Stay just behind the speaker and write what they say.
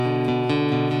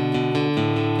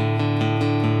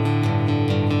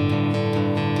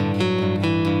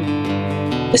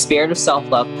The Spirit of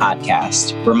Self-Love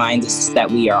podcast reminds us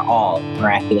that we are all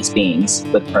miraculous beings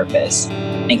with purpose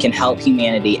and can help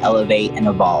humanity elevate and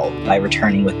evolve by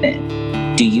returning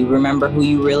within. Do you remember who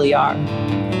you really are?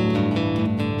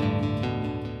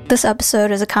 This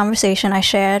episode is a conversation I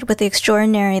shared with the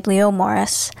extraordinary Leo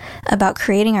Morris about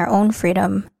creating our own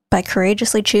freedom by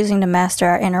courageously choosing to master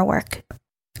our inner work.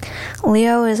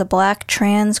 Leo is a Black,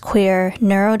 trans, queer,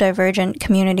 neurodivergent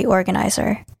community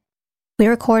organizer. We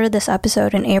recorded this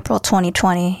episode in April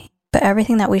 2020, but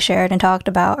everything that we shared and talked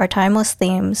about are timeless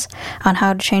themes on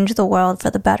how to change the world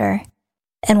for the better,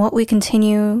 and what we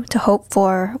continue to hope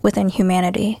for within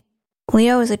humanity.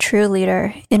 Leo is a true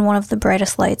leader in one of the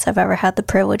brightest lights I've ever had the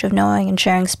privilege of knowing and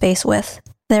sharing space with.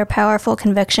 Their powerful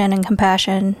conviction and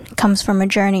compassion comes from a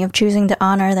journey of choosing to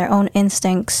honor their own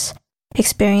instincts,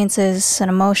 experiences, and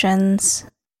emotions,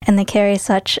 and they carry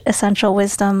such essential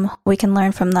wisdom we can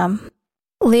learn from them.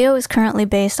 Leo is currently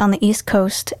based on the East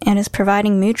Coast and is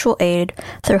providing mutual aid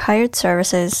through hired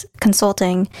services,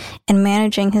 consulting, and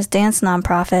managing his dance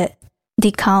nonprofit,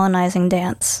 Decolonizing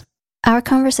Dance. Our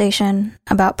conversation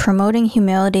about promoting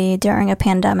humility during a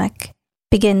pandemic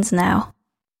begins now.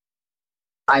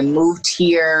 I moved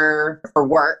here for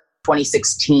work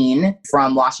 2016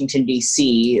 from Washington,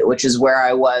 D.C., which is where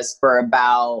I was for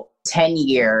about 10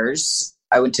 years.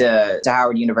 I went to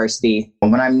Howard University.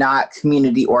 When I'm not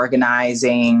community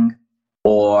organizing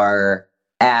or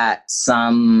at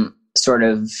some sort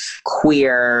of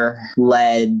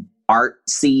queer-led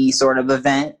artsy sort of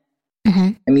event,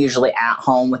 I'm usually at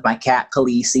home with my cat,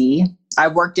 Khaleesi.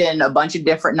 I've worked in a bunch of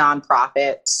different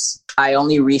nonprofits. I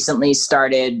only recently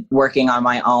started working on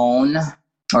my own,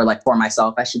 or like for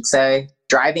myself, I should say.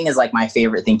 Driving is like my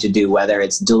favorite thing to do, whether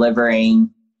it's delivering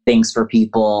things for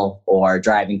people or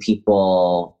driving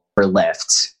people for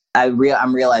Lyft.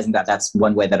 I'm realizing that that's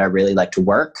one way that I really like to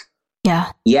work.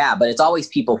 Yeah, but it's always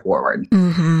people forward.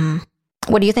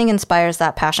 What do you think inspires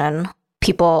that passion,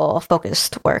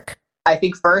 people-focused work? I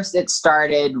think first it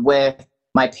started with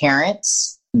my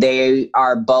parents. They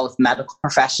are both medical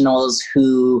professionals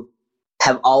who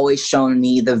have always shown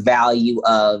me the value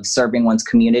of serving one's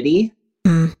community.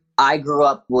 I grew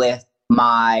up with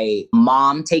my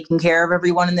mom taking care of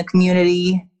everyone in the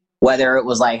community, whether it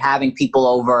was like having people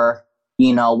over,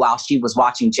 while she was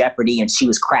watching Jeopardy and she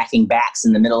was cracking backs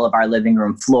in the middle of our living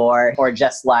room floor, or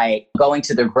just like going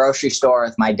to the grocery store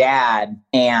with my dad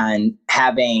and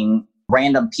having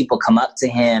random people come up to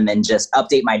him and just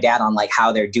update my dad on like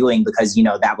how they're doing because,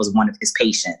 that was one of his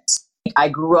patients. I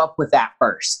grew up with that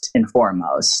first and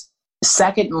foremost.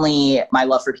 Secondly, my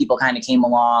love for people kind of came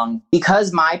along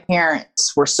because my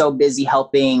parents were so busy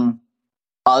helping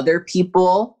other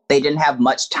people. They didn't have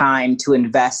much time to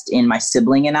invest in my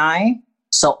sibling and I.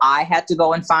 So I had to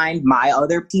go and find my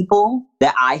other people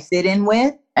that I fit in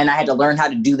with. And I had to learn how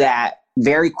to do that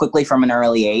very quickly from an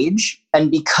early age. And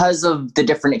because of the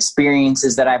different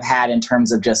experiences that I've had in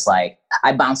terms of just like,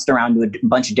 I bounced around to a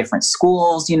bunch of different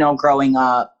schools, growing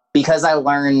up. Because I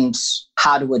learned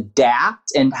how to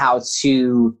adapt and how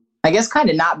to, I guess, kind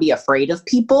of not be afraid of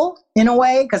people in a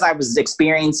way, because I was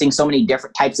experiencing so many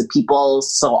different types of people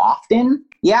so often.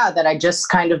 Yeah, that I just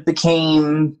kind of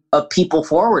became a people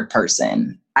forward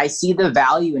person. I see the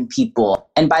value in people.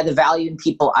 And by the value in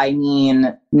people, I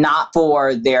mean not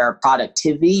for their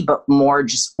productivity, but more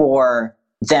just for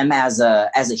them as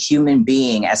a human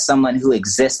being, as someone who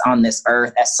exists on this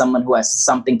earth, as someone who has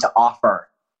something to offer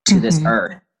to this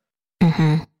earth.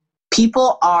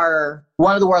 People are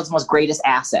one of the world's most greatest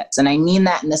assets. And I mean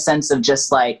that in the sense of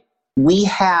just like, we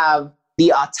have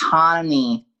the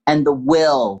autonomy and the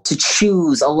will to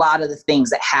choose a lot of the things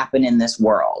that happen in this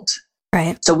world.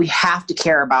 Right. So we have to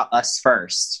care about us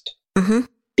first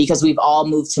because we've all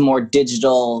moved to more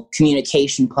digital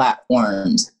communication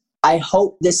platforms. I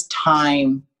hope this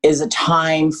time is a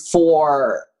time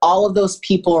for all of those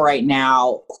people right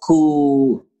now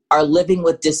who are living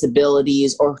with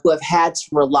disabilities or who have had to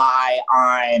rely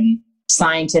on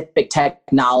scientific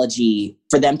technology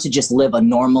for them to just live a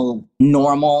normal,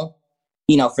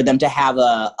 for them to have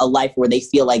a life where they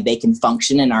feel like they can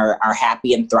function and are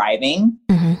happy and thriving.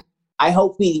 I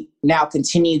hope we now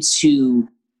continue to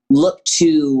look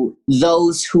to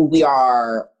those who we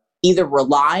are either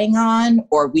relying on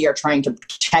or we are trying to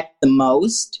protect the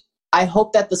most. I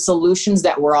hope that the solutions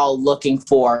that we're all looking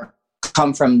for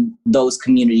come from those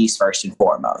communities first and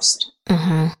foremost.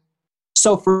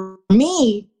 So for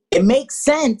me, it makes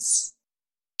sense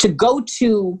to go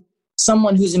to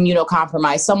someone who's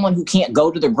immunocompromised, someone who can't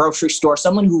go to the grocery store,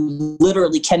 someone who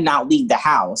literally cannot leave the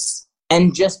house,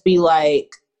 and just be like,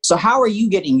 so how are you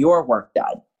getting your work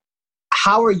done?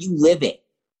 How are you living?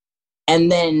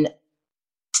 And then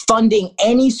funding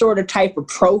any sort of type of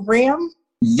program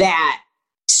that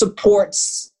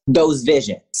supports those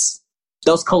visions,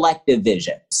 those collective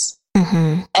visions.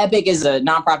 Mm-hmm. EPIC is a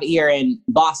nonprofit here in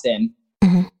Boston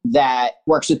that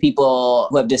works with people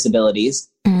who have disabilities.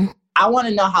 Mm-hmm. I want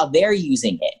to know how they're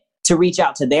using it to reach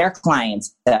out to their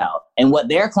clientele and what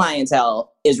their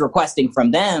clientele is requesting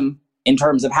from them in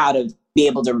terms of how to be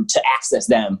able to access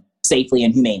them safely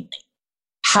and humanely.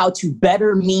 How to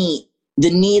better meet the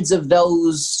needs of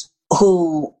those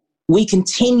who we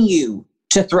continue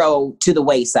to throw to the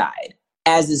wayside,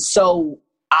 as is so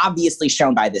obviously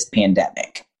shown by this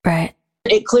pandemic. Right.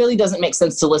 It clearly doesn't make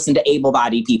sense to listen to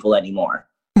able-bodied people anymore.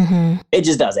 Mm-hmm. It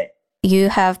just doesn't. You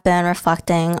have been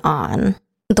reflecting on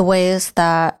the ways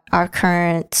that our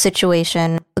current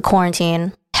situation, the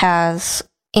quarantine, has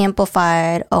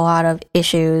amplified a lot of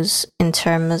issues in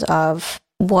terms of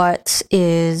what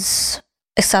is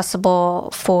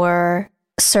accessible for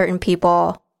certain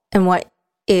people and what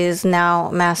is now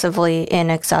massively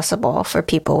inaccessible for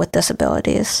people with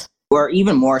disabilities. Or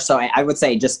even more so, I would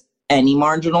say just any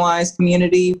marginalized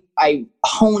community. I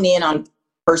hone in on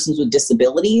persons with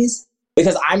disabilities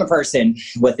because I'm a person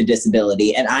with a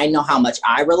disability and I know how much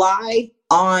I rely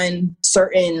on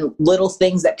certain little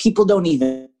things that people don't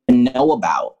even know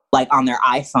about, like on their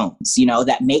iPhones,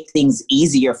 that make things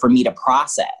easier for me to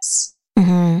process.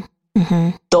 Mm-hmm.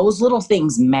 Mm-hmm. Those little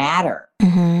things matter.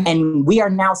 Mm-hmm. And we are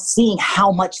now seeing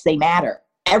how much they matter.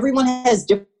 Everyone has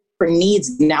different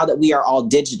needs now that we are all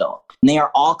digital, and they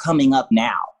are all coming up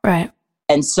now. Right.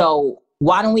 And so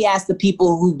why don't we ask the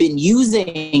people who've been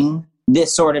using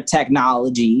this sort of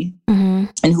technology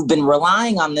and who've been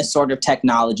relying on this sort of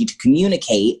technology to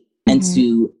communicate and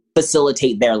to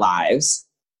facilitate their lives,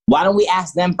 why don't we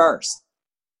ask them first?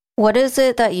 What is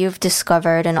it that you've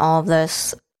discovered in all of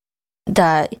this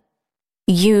that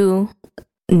you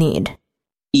need?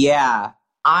 Yeah,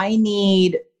 I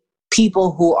need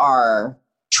people who are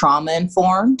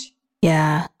trauma-informed.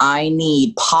 Yeah. I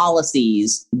need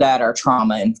policies that are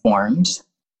trauma-informed.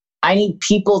 I need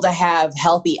people to have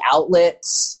healthy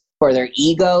outlets for their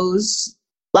egos.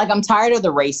 Like, I'm tired of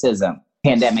the racism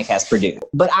pandemic has produced,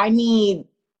 but I need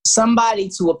somebody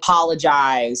to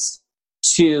apologize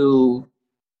to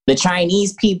the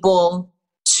Chinese people,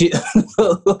 to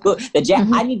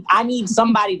I need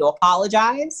somebody to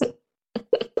apologize.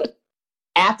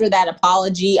 After that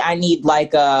apology, I need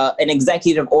like an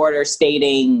executive order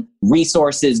stating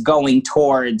resources going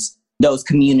towards those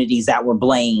communities that were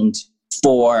blamed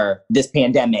for this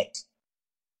pandemic.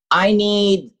 I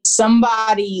need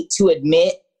somebody to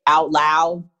admit out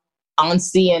loud on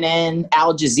CNN,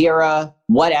 Al Jazeera,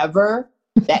 whatever,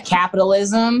 that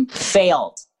capitalism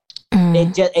failed.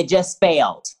 It just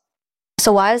failed.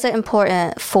 So why is it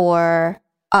important for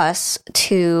us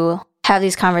to have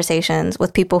these conversations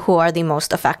with people who are the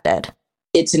most affected?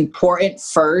 It's important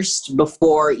first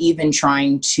before even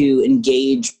trying to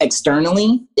engage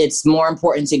externally. It's more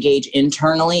important to engage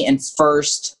internally and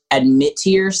first admit to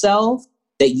yourself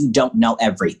that you don't know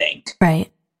everything.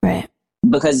 Right, right.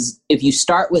 Because if you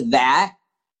start with that,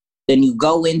 then you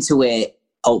go into it,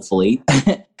 hopefully,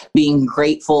 being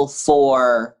grateful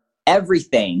for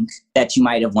everything that you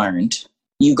might have learned.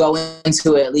 You go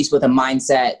into it at least with a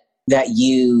mindset that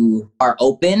you are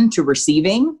open to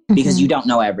receiving because you don't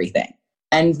know everything.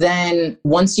 And then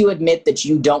once you admit that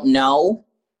you don't know,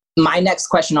 my next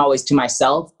question always to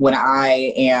myself when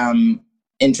I am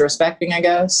introspecting, I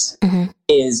guess,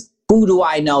 is who do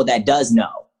I know that does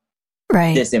know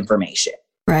this information?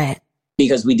 Right.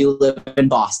 Because we do live in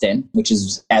Boston, which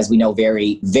is, as we know,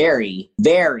 very, very,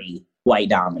 very white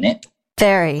dominant.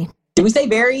 Very. Did we say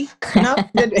very? No?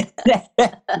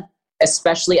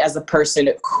 Especially as a person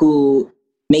who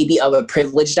may be of a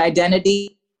privileged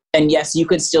identity. And yes, you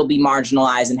could still be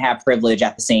marginalized and have privilege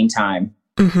at the same time.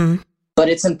 But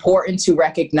it's important to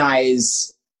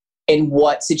recognize in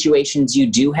what situations you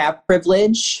do have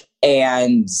privilege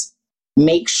and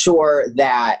make sure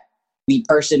that the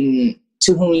person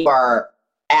to whom you are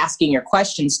asking your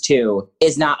questions to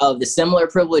is not of the similar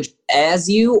privilege as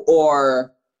you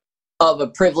or of a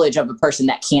privilege of a person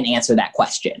that can't answer that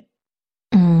question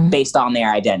based on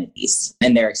their identities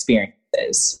and their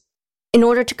experiences. In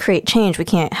order to create change, we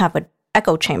can't have an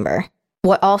echo chamber.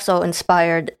 What also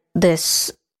inspired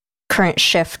this current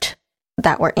shift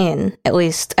that we're in, at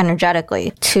least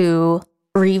energetically, to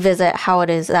revisit how it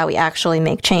is that we actually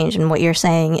make change. And what you're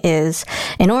saying is,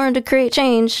 in order to create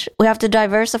change, we have to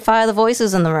diversify the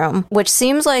voices in the room, which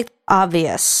seems like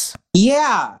obvious.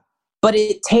 Yeah, but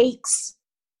it takes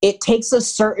a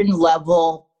certain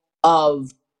level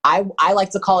of, I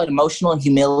like to call it emotional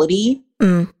humility,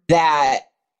 that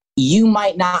you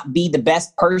might not be the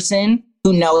best person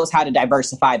who knows how to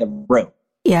diversify the room.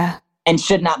 Yeah. And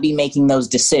should not be making those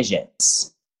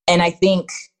decisions. And I think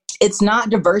it's not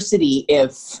diversity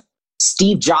if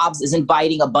Steve Jobs is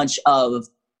inviting a bunch of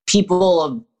people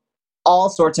of all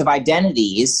sorts of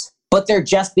identities, but they're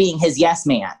just being his yes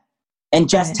man and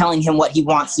just telling him what he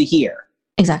wants to hear.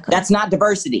 Exactly. That's not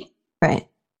diversity. Right.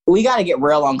 We got to get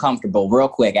real uncomfortable real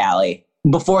quick, Allie,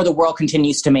 before the world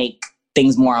continues to make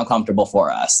things more uncomfortable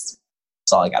for us.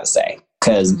 That's all I got to say.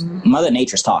 Because Mother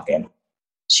Nature's talking.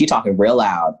 She talking real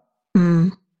loud.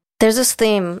 There's this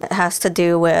theme that has to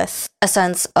do with a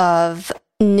sense of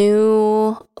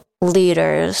new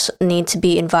leaders need to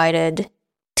be invited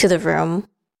to the room.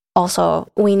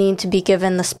 Also, we need to be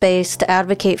given the space to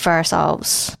advocate for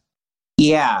ourselves.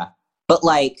 Yeah, but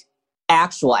like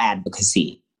actual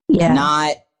advocacy. Yeah.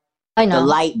 Not I know. the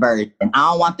light version.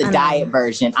 I don't want the diet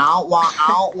version. I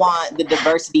don't want the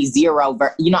diversity zero. I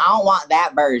don't want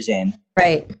that version.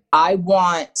 Right. I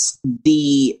want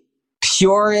the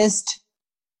purest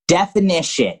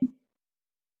definition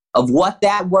of what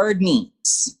that word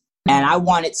means. And I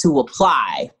want it to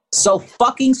apply so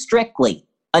fucking strictly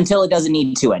until it doesn't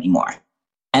need to anymore.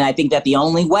 And I think that the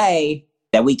only way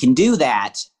that we can do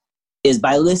that is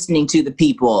by listening to the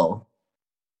people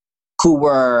who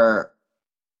were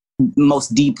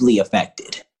most deeply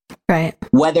affected. Right.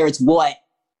 Whether it's what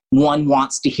one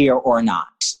wants to hear or not.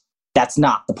 That's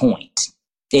not the point.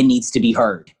 It needs to be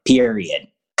heard, period.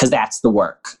 Because that's the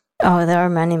work. Oh, there are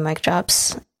many mic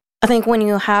drops. I think when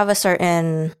you have a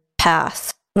certain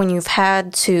path, when you've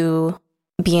had to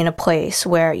be in a place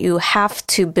where you have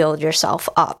to build yourself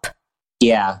up.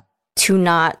 Yeah. To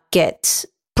not get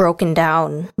broken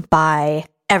down by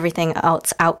everything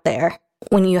else out there.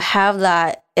 When you have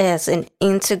that as an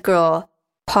integral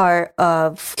part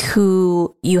of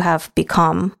who you have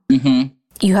become,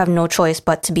 you have no choice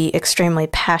but to be extremely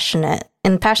passionate.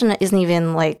 And passionate isn't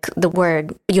even like the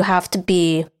word. You have to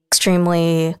be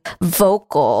extremely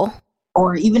vocal.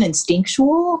 Or even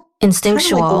instinctual?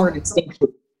 Instinctual. I don't like the word instinctual.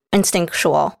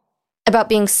 Instinctual. About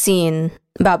being seen,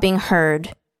 about being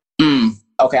heard.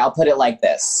 Okay, I'll put it like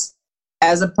this.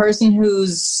 As a person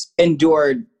who's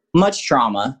endured much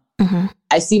trauma,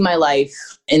 I see my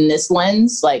life in this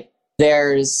lens. Like,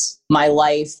 there's my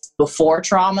life before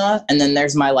trauma, and then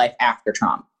there's my life after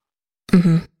trauma.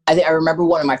 I remember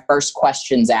one of my first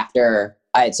questions after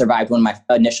I had survived one of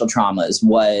my initial traumas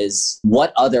was,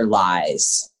 what other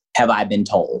lies have I been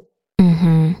told?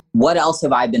 What else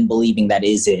have I been believing that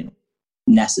isn't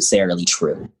necessarily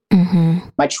true?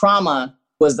 My trauma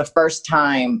was the first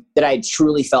time that I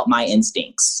truly felt my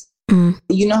instincts.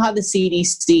 You know how the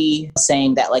CDC is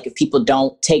saying that, like, if people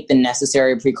don't take the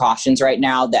necessary precautions right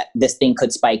now, that this thing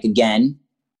could spike again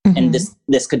and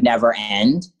this could never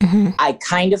end? I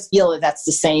kind of feel that that's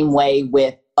the same way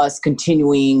with us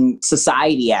continuing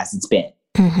society as it's been.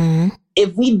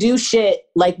 If we do shit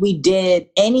like we did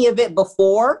any of it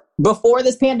before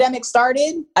this pandemic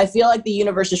started, I feel like the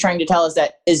universe is trying to tell us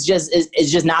that is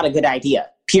just not a good idea,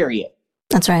 period.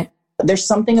 That's right. There's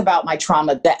something about my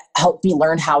trauma that helped me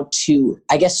learn how to,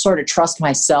 I guess, sort of trust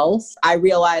myself. I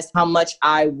realized how much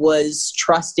I was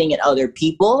trusting in other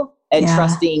people and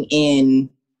trusting in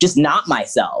just not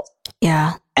myself.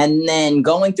 Yeah. And then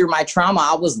going through my trauma,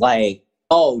 I was like,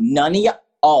 oh, none of you.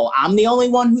 Oh, I'm the only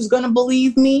one who's going to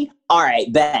believe me? All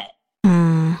right, bet.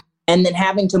 And then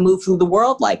having to move through the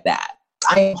world like that.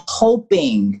 I'm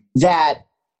hoping that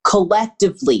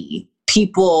collectively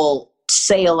people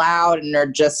say aloud and are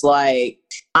just like,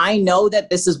 I know that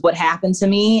this is what happened to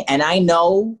me, and I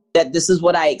know that this is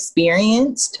what I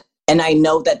experienced, and I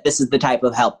know that this is the type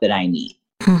of help that I need.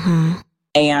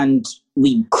 And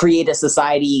we create a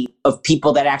society of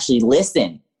people that actually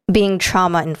listen. Being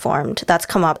trauma informed, that's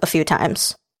come up a few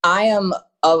times. I am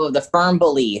of the firm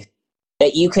belief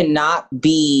that you cannot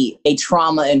be a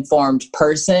trauma informed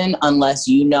person unless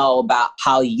you know about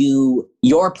how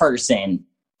your person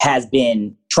has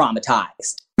been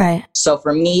traumatized. Right. So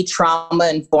for me, trauma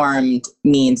informed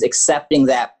means accepting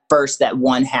that first, that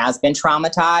one has been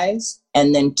traumatized,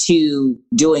 and then two,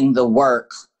 doing the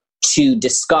work to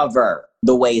discover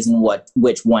the ways in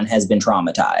which one has been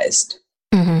traumatized.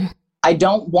 I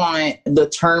don't want the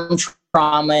term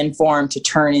trauma informed to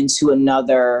turn into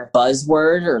another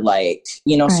buzzword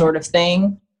or sort of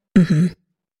thing.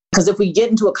 Because if we get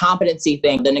into a competency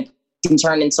thing, then it can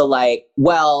turn into like,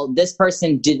 well, this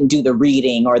person didn't do the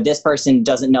reading, or this person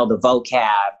doesn't know the vocab,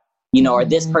 or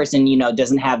this person,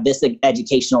 doesn't have this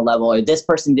educational level, or this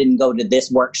person didn't go to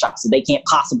this workshop, so they can't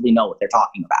possibly know what they're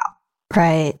talking about.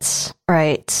 Right.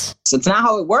 So it's not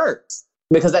how it works,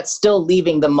 because that's still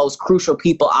leaving the most crucial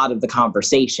people out of the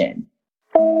conversation.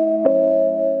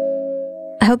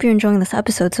 I hope you're enjoying this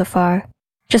episode so far.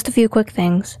 Just a few quick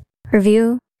things.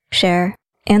 Review, share,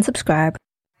 and subscribe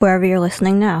wherever you're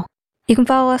listening now. You can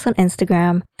follow us on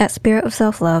Instagram at Spirit of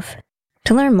Self-Love.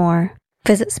 To learn more,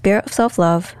 visit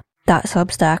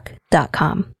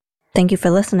spiritofselflove.substack.com. Thank you for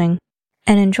listening,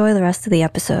 and enjoy the rest of the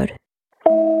episode.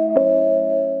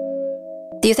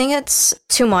 Do you think it's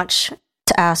too much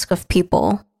to ask of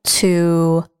people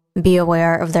to be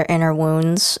aware of their inner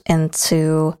wounds and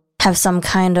to have some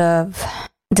kind of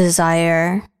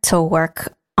desire to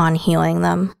work on healing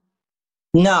them?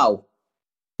 No.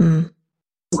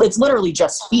 It's literally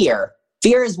just fear.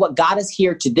 Fear is what got us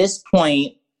here to this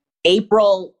point.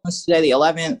 April, let's say the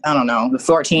 11th, I don't know, the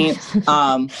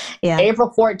 14th.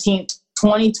 April 14th,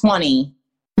 2020.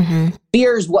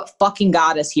 Fear is what fucking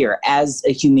got us here as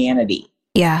a humanity.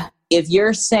 Yeah. If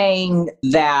you're saying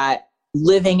that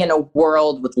living in a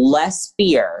world with less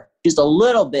fear, just a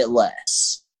little bit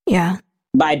less,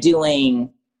 by doing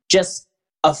just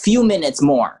a few minutes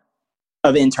more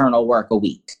of internal work a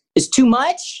week is too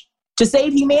much to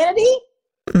save humanity?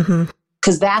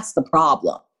 Because that's the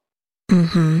problem.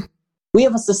 We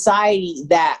have a society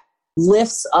that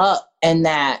lifts up and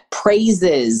that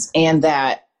praises and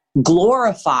that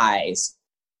glorifies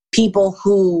people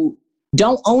who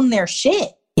don't own their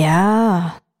shit.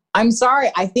 Yeah. I'm sorry.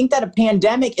 I think that a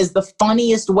pandemic is the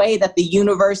funniest way that the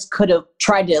universe could have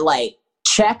tried to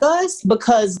check us,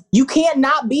 because you can't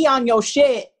not be on your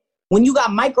shit when you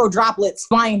got micro droplets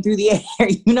flying through the air,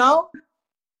 you know?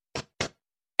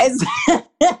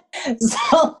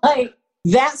 So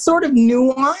that sort of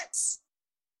nuance,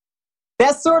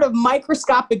 that sort of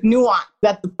microscopic nuance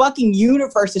that the fucking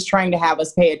universe is trying to have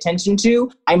us pay attention to,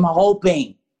 I'm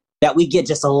hoping that we get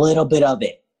just a little bit of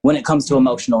it when it comes to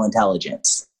emotional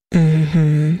intelligence.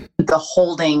 The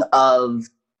holding of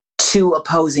two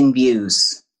opposing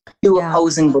views, two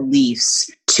opposing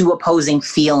beliefs, two opposing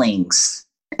feelings,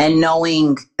 and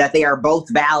knowing that they are both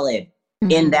valid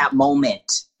in that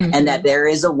moment, and that there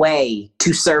is a way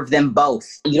to serve them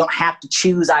both. You don't have to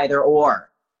choose either or.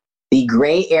 The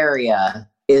gray area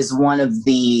is one of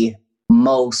the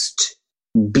most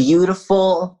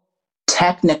beautiful,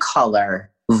 technicolor,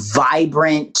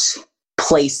 vibrant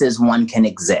places one can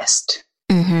exist.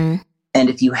 And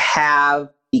if you have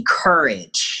the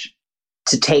courage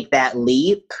to take that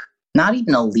leap, not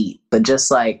even a leap, but just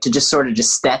to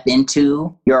step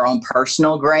into your own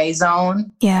personal gray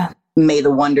zone, may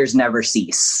the wonders never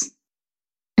cease.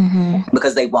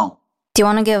 Because they won't. Do you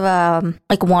want to give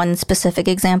one specific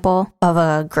example of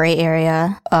a gray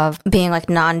area of being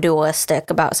non-dualistic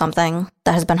about something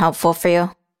that has been helpful for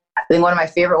you? I think one of my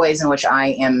favorite ways in which I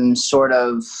am sort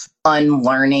of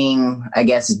unlearning, I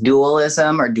guess,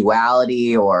 dualism or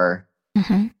duality or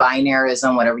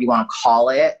binarism, whatever you want to call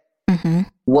it,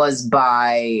 was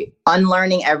by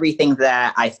unlearning everything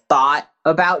that I thought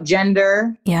about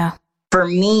gender. Yeah. For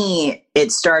me,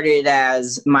 it started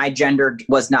as my gender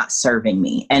was not serving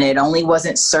me. And it only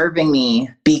wasn't serving me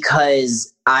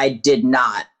because I did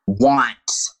not want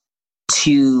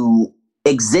to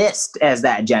exist as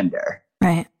that gender.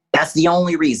 Right. That's the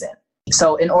only reason.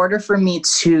 So in order for me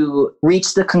to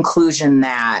reach the conclusion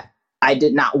that I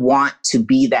did not want to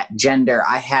be that gender,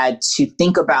 I had to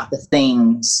think about the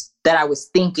things that I was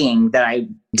thinking that I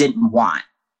didn't want.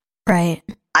 Right.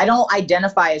 I don't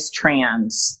identify as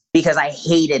trans because I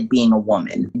hated being a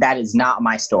woman. That is not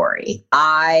my story.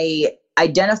 I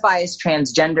identify as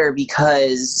transgender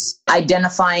because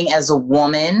identifying as a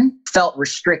woman felt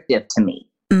restrictive to me.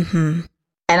 And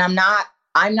I'm not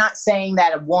saying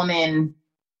that a woman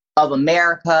of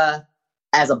America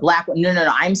as a Black woman, no.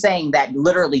 I'm saying that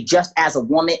literally just as a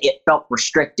woman, it felt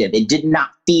restrictive. It did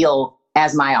not feel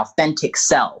as my authentic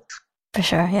self. For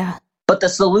sure, yeah. But the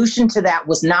solution to that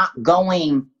was not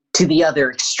going to the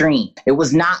other extreme. It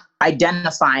was not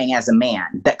identifying as a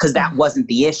man, because that wasn't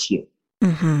the issue.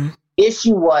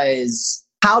 Issue was,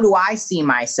 how do I see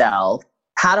myself?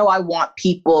 How do I want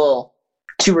people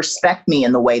to respect me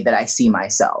in the way that I see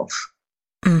myself?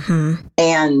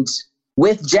 And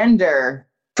with gender,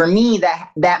 for me,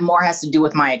 that more has to do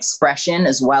with my expression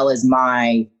as well as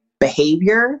my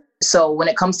behavior. So when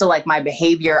it comes to my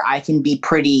behavior, I can be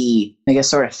pretty, I guess,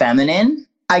 sort of feminine.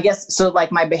 I guess, so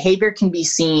my behavior can be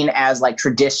seen as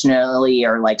traditionally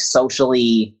or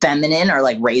socially feminine or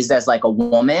raised as a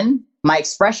woman. My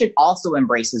expression also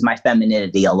embraces my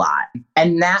femininity a lot.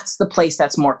 And that's the place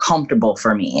that's more comfortable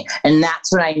for me. And that's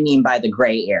what I mean by the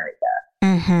gray area.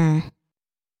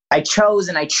 I choose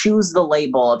the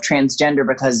label of transgender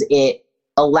because it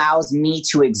allows me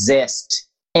to exist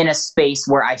in a space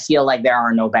where I feel like there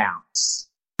are no bounds.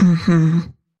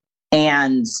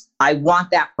 And I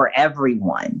want that for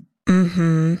everyone.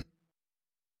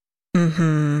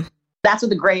 Mm-hmm. That's what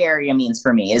the gray area means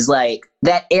for me, is like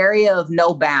that area of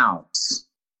no bounds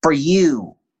for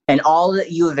you and all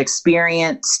that you have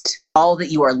experienced, all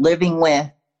that you are living with.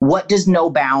 What does no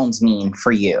bounds mean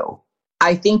for you?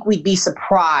 I think we'd be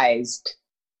surprised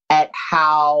at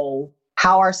how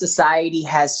our society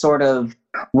has sort of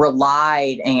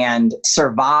relied and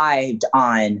survived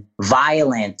on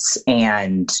violence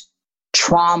and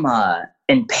trauma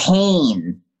and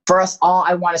pain. For us all,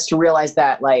 I want us to realize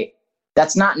that, like,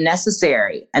 that's not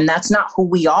necessary, and that's not who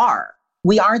we are.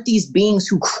 We aren't these beings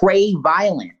who crave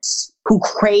violence, who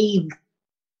crave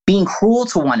being cruel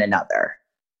to one another.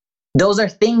 Those are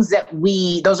things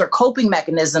those are coping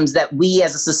mechanisms that we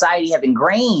as a society have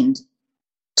ingrained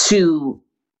to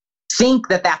think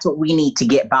that that's what we need to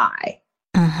get by.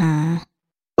 Mm-hmm.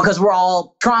 Because we're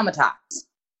all traumatized.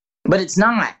 But it's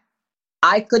not.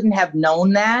 I couldn't have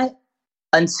known that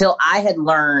until I had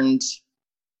learned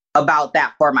about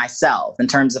that for myself in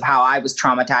terms of how I was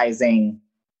traumatizing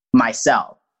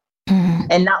myself. Mm-hmm.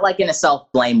 And not like in a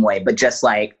self-blame way, but just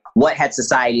like, what had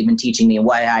society been teaching me and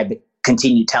what I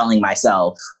continued telling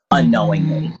myself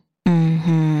unknowingly.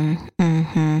 Mm-hmm.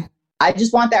 Mm-hmm. I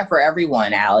just want that for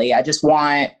everyone, Allie. I just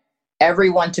want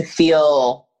everyone to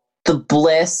feel the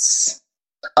bliss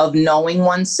of knowing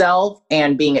oneself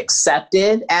and being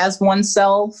accepted as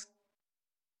oneself,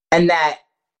 and that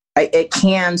it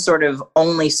can sort of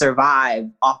only survive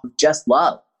off of just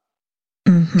love,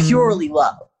 purely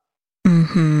love.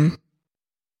 Mm-hmm.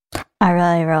 I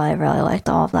really, really, really liked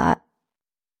all of that.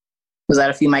 Was that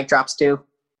a few mic drops too?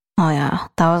 Oh yeah,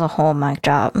 that was a whole mic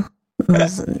drop.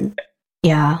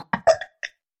 Yeah.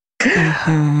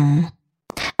 Mm-hmm.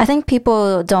 I think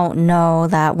people don't know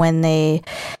that when they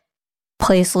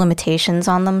place limitations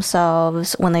on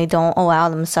themselves, when they don't allow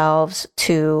themselves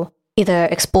to either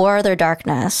explore their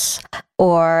darkness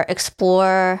or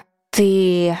explore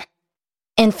the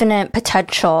infinite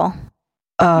potential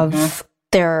of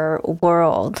their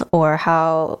world or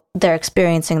how they're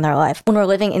experiencing their life, when we're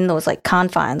living in those like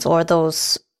confines or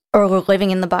we're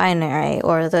living in the binary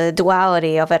or the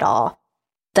duality of it all,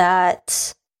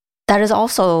 that is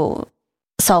also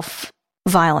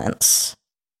self-violence.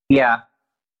 Yeah.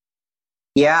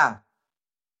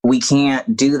 We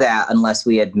can't do that unless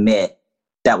we admit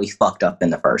that we fucked up in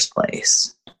the first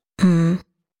place.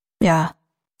 Yeah.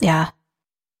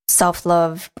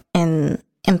 Self-love and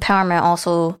empowerment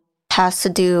also has to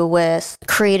do with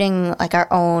creating like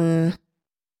our own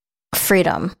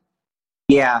freedom.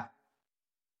 Yeah.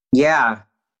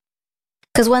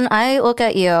 Because when I look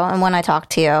at you and when I talk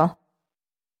to you,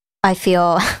 I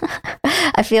feel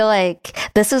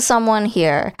like this is someone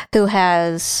here who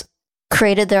has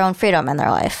created their own freedom in their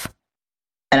life.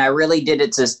 And I really did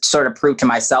it to sort of prove to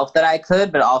myself that I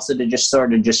could, but also to just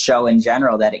sort of just show in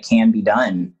general that it can be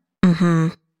done. Mm-hmm.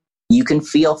 You can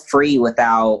feel free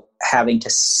without having to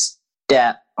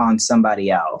step on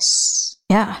somebody else.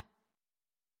 Yeah.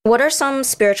 What are some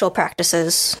spiritual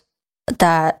practices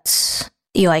that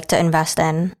you like to invest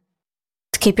in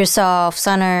to keep yourself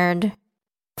centered,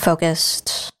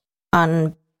 focused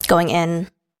on going in?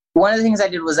 One of the things I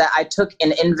did was that I took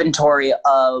an inventory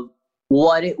of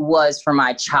what it was from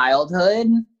my childhood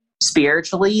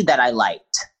spiritually that I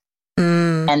liked,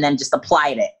 and then just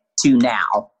applied it to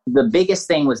now. The biggest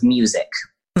thing was music.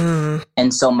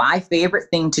 And so my favorite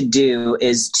thing to do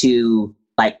is to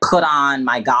like put on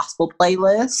my gospel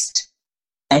playlist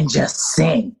and just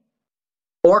sing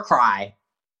or cry,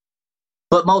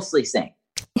 but mostly sing.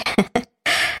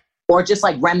 Or just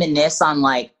like reminisce on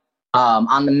like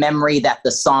on the memory that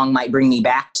the song might bring me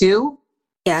back to.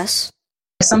 Yes.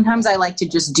 Sometimes I like to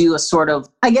just do a sort of,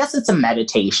 I guess it's a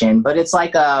meditation, but it's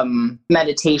like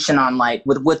meditation on like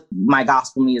with my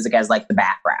gospel music as like the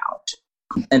background.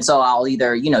 And so I'll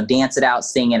either, dance it out,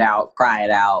 sing it out, cry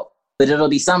it out, but it'll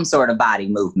be some sort of body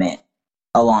movement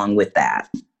along with that.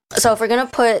 So if we're going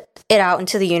to put it out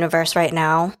into the universe right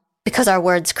now, because our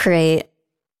words create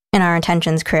and our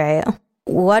intentions create,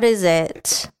 what is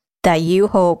it that you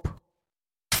hope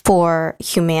for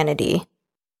humanity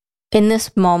in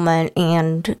this moment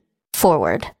and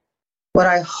forward? What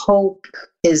I hope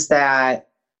is that,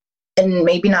 and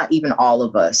maybe not even all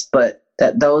of us, but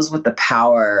that those with the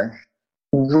power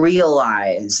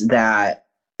realize that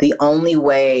the only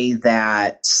way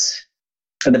that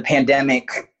the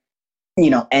pandemic,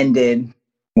 ended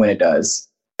when it does,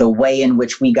 the way in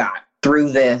which we got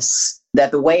through this,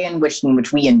 that the way in which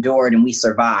we endured and we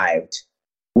survived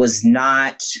was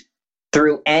not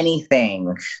through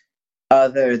anything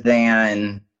other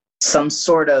than some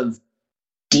sort of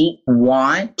deep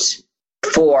want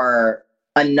for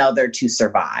another to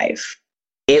survive.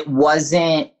 It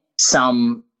wasn't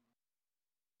some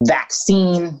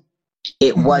vaccine.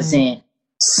 It wasn't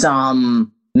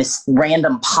some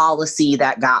random policy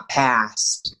that got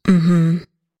passed.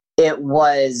 It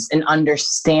was an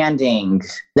understanding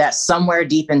that somewhere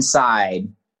deep inside,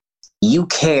 you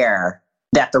care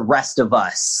that the rest of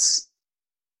us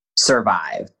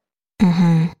survive.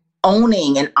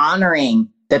 Owning and honoring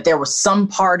that there was some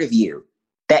part of you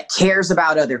that cares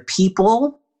about other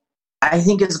people, I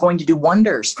think is going to do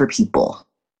wonders for people.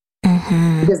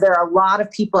 Because there are a lot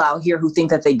of people out here who think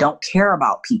that they don't care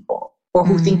about people, or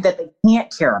who think that they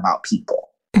can't care about people.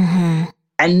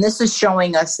 And this is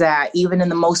showing us that even in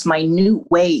the most minute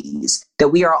ways, that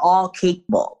we are all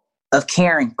capable of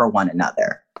caring for one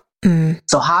another.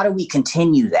 So how do we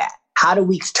continue that? How do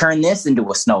we turn this into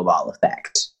a snowball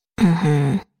effect?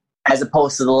 As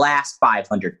opposed to the last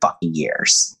 500 fucking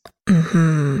years.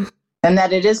 And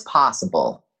that it is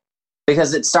possible.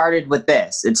 Because it started with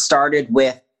this. It started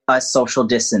with us social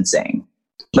distancing.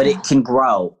 But it can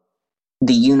grow.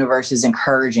 The universe is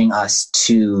encouraging us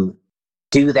to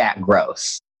do that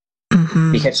growth.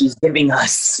 Because she's giving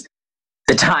us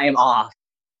the time off.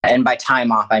 And by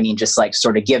time off, I mean just like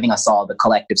sort of giving us all the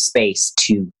collective space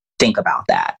to think about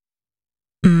that.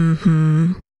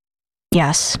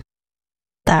 Yes.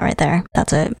 That right there.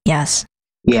 That's it. Yes.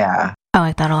 Yeah. I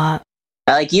like that a lot.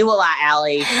 I like you a lot,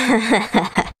 Allie.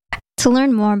 To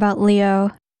learn more about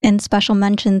Leo and special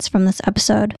mentions from this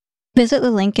episode, visit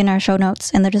the link in our show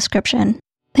notes in the description.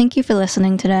 Thank you for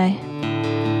listening today.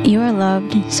 You are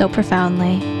loved so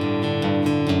profoundly.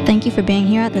 Thank you for being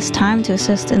here at this time to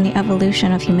assist in the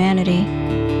evolution of humanity.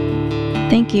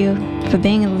 Thank you for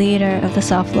being a leader of the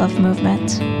self-love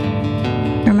movement.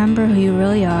 Remember who you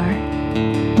really are.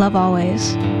 Love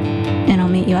always. And I'll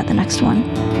meet you at the next one.